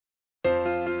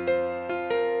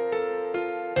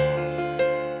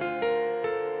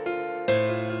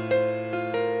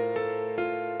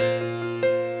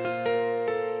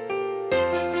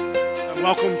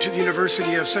Welcome to the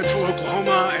University of Central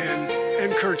Oklahoma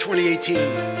and Ncur 2018.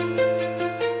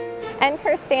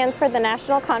 Ncur stands for the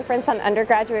National Conference on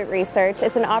Undergraduate Research.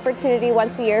 It's an opportunity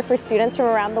once a year for students from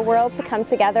around the world to come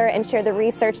together and share the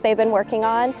research they've been working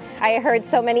on. I heard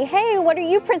so many, hey, what are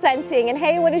you presenting? And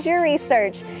hey, what is your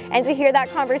research? And to hear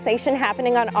that conversation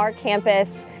happening on our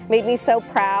campus made me so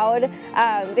proud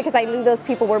because I knew those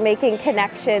people were making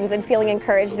connections and feeling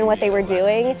encouraged in what they were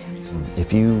doing.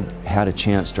 If you had a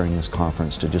chance during this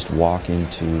conference to just walk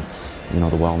into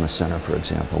the Wellness Center, for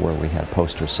example, where we had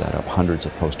posters set up, hundreds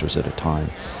of posters at a time,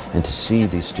 and to see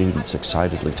these students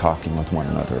excitedly talking with one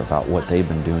another about what they've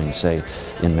been doing, say,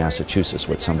 in Massachusetts,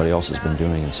 what somebody else has been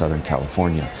doing in Southern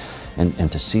California,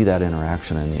 and to see that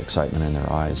interaction and the excitement in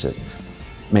their eyes, it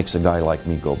makes a guy like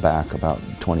me go back about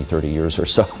 20, 30 years or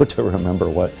so to remember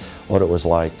what it was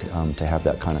like to have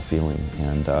that kind of feeling.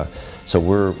 And so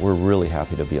we're really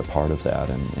happy to be a part of that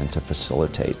and to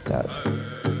facilitate that.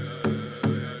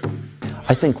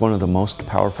 I think one of the most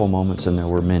powerful moments, and there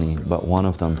were many, but one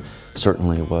of them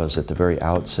certainly was at the very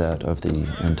outset of the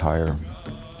entire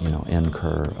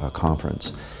Ncur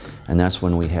conference. And that's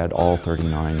when we had all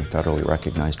 39 federally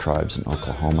recognized tribes in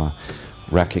Oklahoma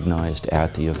recognized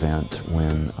at the event,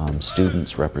 when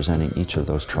students representing each of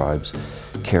those tribes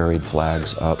carried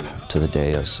flags up to the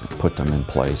dais, put them in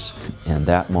place. And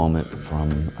that moment,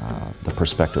 from the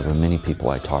perspective of many people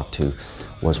I talked to,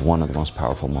 was one of the most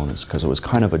powerful moments, because it was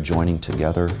kind of a joining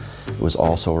together. It was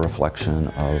also a reflection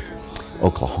of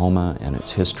Oklahoma and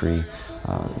its history,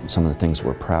 some of the things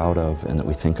we're proud of and that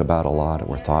we think about a lot and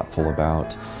we're thoughtful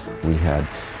about. We had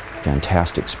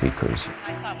fantastic speakers.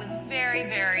 I thought was very,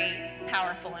 very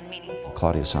powerful and meaningful.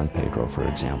 Claudia San Pedro, for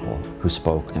example, who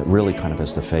spoke really kind of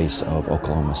as the face of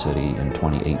Oklahoma City in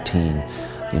 2018.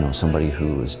 Somebody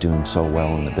who is doing so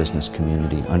well in the business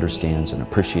community, understands and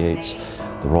appreciates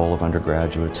the role of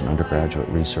undergraduates and undergraduate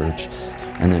research,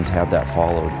 and then to have that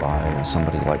followed by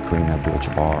somebody like Kareem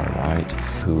Abdul-Jabbar, right,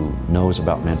 who knows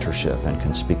about mentorship and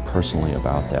can speak personally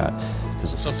about that.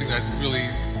 Something that really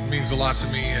means a lot to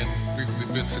me, and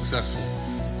we've been successful.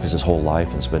 Because his whole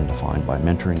life has been defined by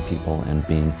mentoring people and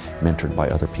being mentored by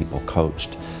other people,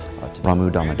 coached. Ramu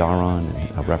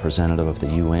Damodaran, a representative of the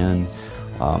UN,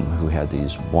 who had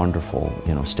these wonderful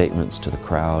statements to the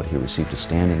crowd. He received a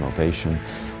standing ovation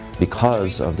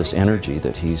because of this energy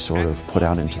that he sort of put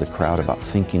out into the crowd about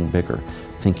thinking bigger,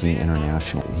 thinking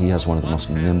international. He has one of the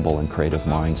most nimble and creative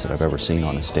minds that I've ever seen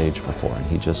on a stage before, and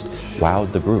he just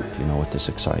wowed the group, with this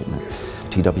excitement.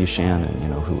 T.W. Shannon,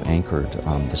 who anchored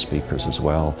the speakers as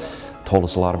well, told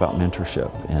us a lot about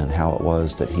mentorship and how it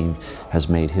was that he has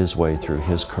made his way through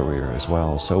his career as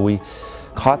well. So we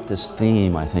caught this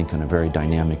theme, I think, in a very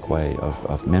dynamic way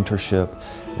of mentorship,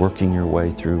 working your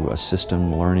way through a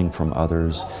system, learning from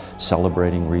others,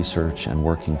 celebrating research, and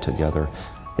working together.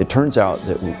 It turns out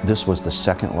that this was the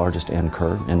second largest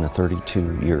Ncur in the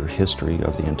 32-year history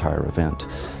of the entire event.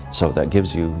 So that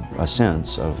gives you a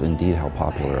sense of indeed how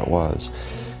popular it was.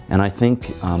 And I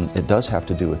think it does have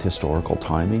to do with historical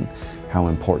timing, how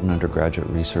important undergraduate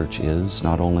research is,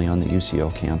 not only on the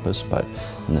UCO campus, but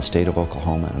in the state of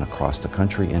Oklahoma and across the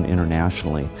country and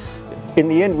internationally. In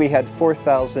the end, we had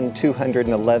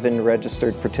 4,211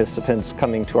 registered participants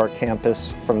coming to our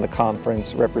campus from the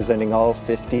conference, representing all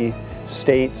 50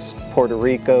 states, Puerto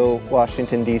Rico,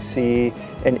 Washington, D.C.,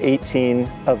 and 18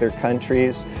 other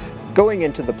countries. Going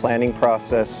into the planning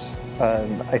process,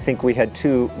 I think we had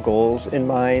two goals in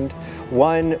mind.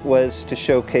 One was to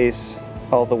showcase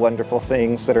all the wonderful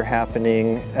things that are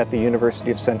happening at the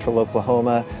University of Central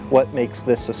Oklahoma, what makes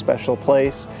this a special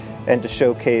place, and to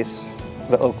showcase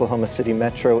the Oklahoma City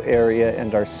metro area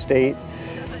and our state.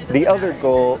 The other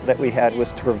goal that we had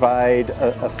was to provide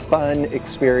a fun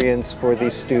experience for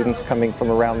these students coming from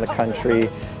around the country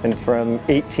and from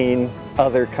 18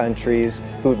 other countries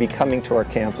who would be coming to our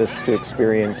campus to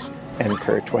experience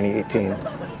Ncur 2018.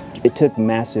 It took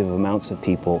massive amounts of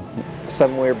people.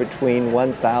 Somewhere between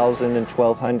 1,000 and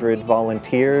 1,200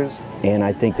 volunteers. And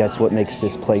I think that's what makes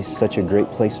this place such a great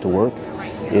place to work,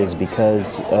 is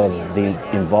because of the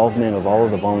involvement of all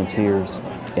of the volunteers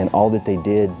and all that they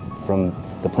did from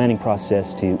the planning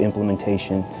process to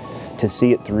implementation to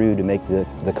see it through to make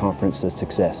the conference a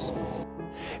success.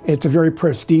 It's a very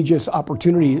prestigious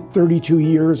opportunity. 32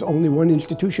 years, only one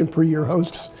institution per year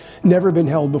hosts. Never been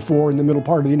held before in the middle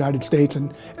part of the United States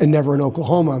and never in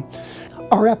Oklahoma.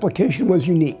 Our application was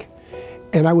unique.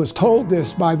 And I was told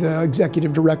this by the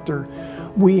executive director.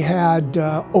 We had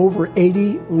over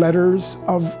 80 letters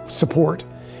of support.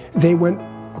 They went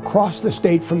across the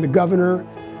state from the governor,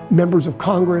 members of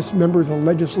Congress, members of the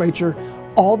legislature,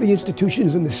 all the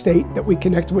institutions in the state that we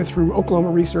connect with through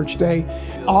Oklahoma Research Day.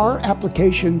 Our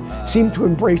application seemed to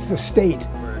embrace the state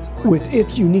with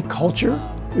its unique culture.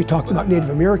 We talked about Native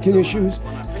American issues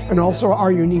and also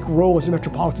our unique role as a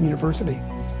metropolitan university.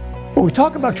 When we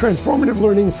talk about transformative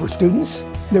learning for students,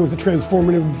 there was a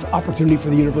transformative opportunity for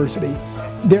the university.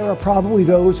 There are probably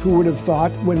those who would have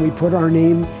thought when we put our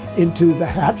name into the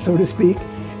hat, so to speak,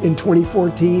 in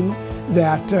 2014,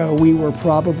 that we were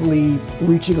probably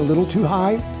reaching a little too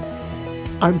high.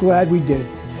 I'm glad we did,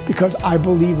 because I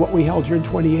believe what we held here in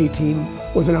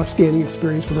 2018 was an outstanding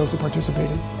experience for those who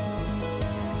participated.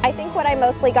 I think what I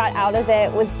mostly got out of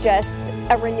it was just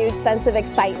a renewed sense of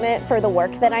excitement for the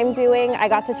work that I'm doing. I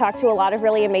got to talk to a lot of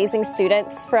really amazing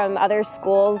students from other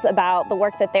schools about the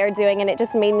work that they're doing, and it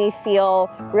just made me feel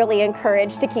really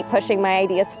encouraged to keep pushing my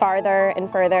ideas farther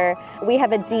and further. We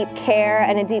have a deep care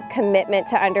and a deep commitment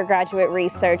to undergraduate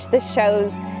research. This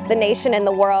shows the nation and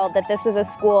the world that this is a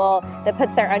school that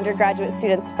puts their undergraduate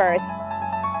students first.